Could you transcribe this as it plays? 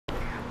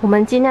我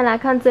们今天来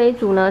看这一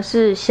组呢，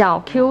是小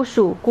Q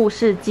鼠故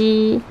事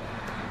机。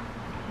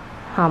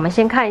好，我们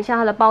先看一下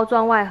它的包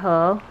装外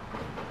盒。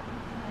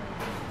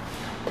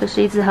这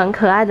是一只很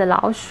可爱的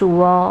老鼠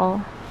哦。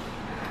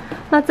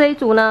那这一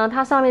组呢，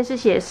它上面是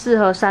写适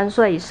合3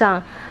岁以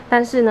上，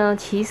但是呢，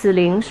其实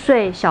0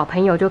岁小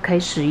朋友就可以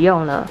使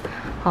用了。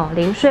哦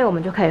，0岁我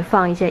们就可以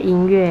放一些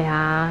音乐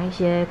啊，一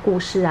些故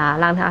事啊，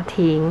让他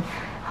听。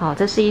好，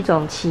这是一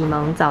种启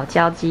蒙早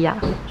教机啊，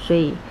所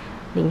以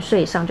0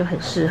岁以上就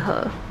很适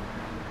合。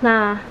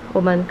那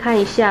我们看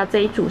一下这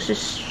一组是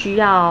需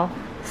要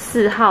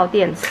4号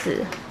电池，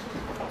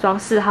装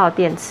4号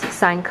电池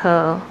3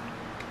颗，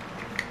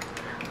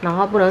然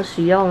后不能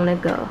使用那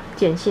个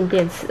碱性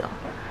电池哦。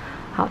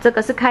好，这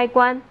个是开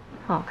关，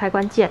好，开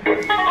关键。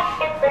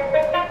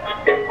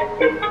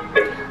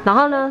然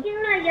后呢，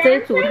这一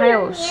组它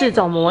有4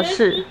种模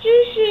式。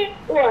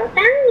我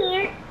当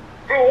年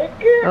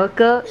儿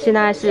歌，现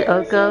在是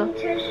儿歌。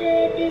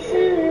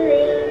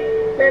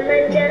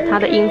它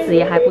的音质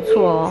也还不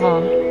错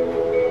哦。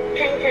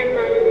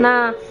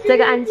那这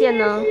个按键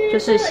呢，就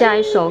是下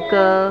一首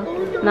歌，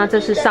那这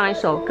是上一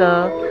首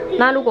歌。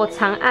那如果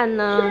长按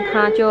呢，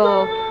它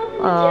就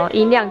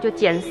音量就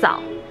减少。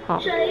好，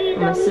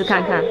我们试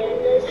看看，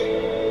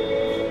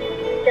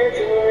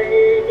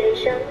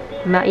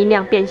有没有音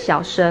量变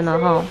小声了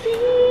哈？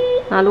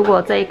那如果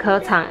这一颗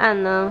长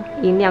按呢，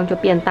音量就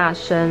变大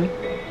声。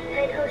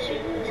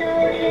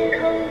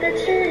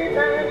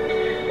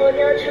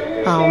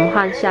好，我们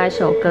换下一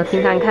首歌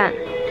听看看。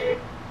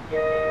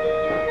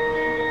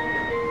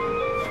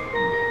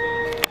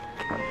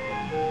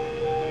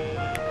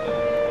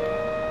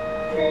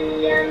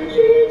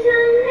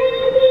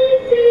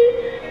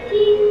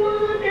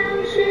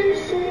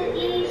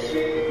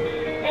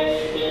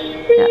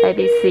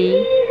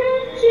ABC。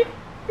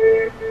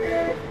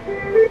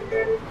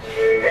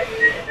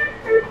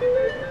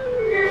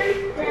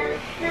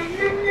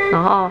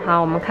然后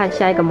好，我们看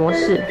下一个模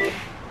式，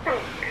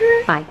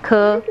百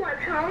科。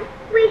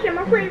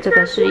这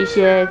个是一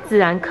些自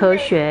然科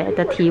学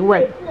的提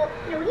问，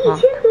哦，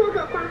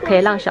可以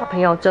让小朋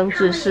友增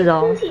知识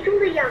哦。空气中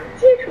的氧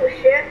接触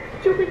时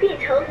就会变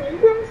成荧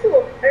光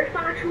素而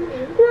发出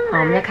荧光来。好，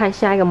我们再看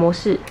下一个模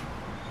式，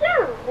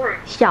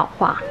笑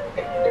话。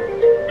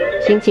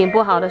心情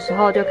不好的时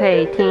候就可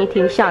以听一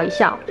听，笑一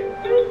笑。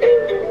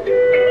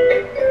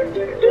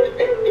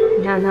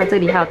你看它这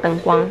里还有灯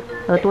光，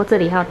耳朵这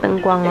里还有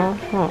灯光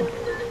哦，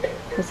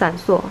会闪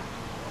烁。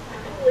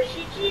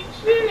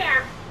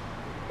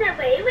在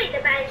伟伟的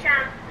班上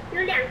有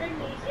2个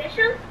女学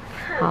生。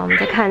好，我们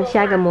再看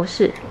下一个模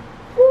式，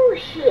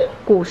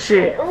故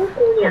事，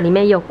里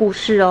面也有故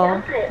事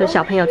哦，这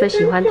小朋友最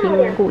喜欢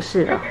听故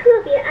事了。特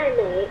别爱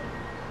美。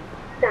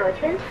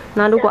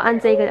那如果按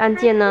这个按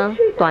键呢，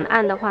短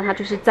按的话，它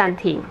就是暂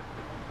停，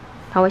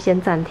它会先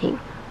暂停，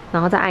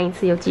然后再按一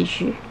次又继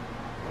续。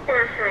大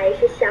海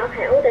是小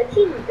海鸥的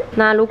镜子。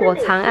那如果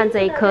长按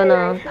这一颗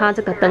呢，它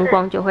这个灯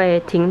光就会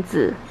停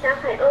止。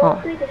哦，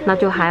那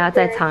就还要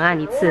再长按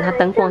一次，它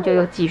灯光就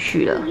又继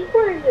续了。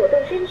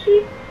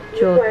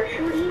就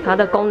它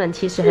的功能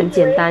其实很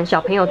简单，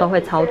小朋友都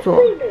会操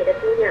作。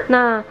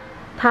那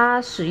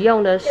它使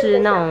用的是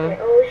那种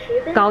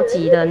高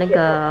级的那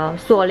个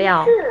塑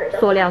料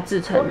制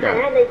成的，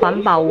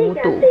环保无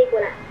毒，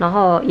然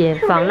后也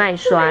防耐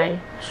摔。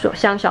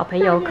像小朋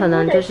友可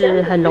能就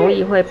是很容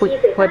易会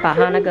把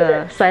它那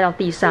个摔到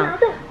地上，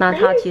那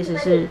它其实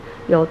是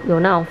有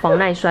那种防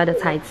耐摔的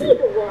材质。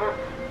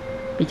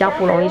比较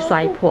不容易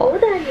摔破。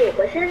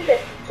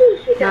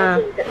那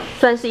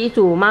算是一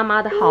组妈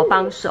妈的好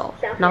帮手，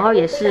然后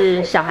也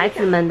是小孩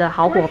子们的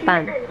好伙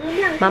伴。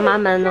妈妈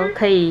们呢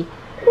可以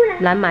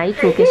来买一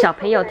组给小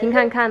朋友听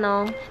看看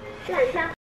哦。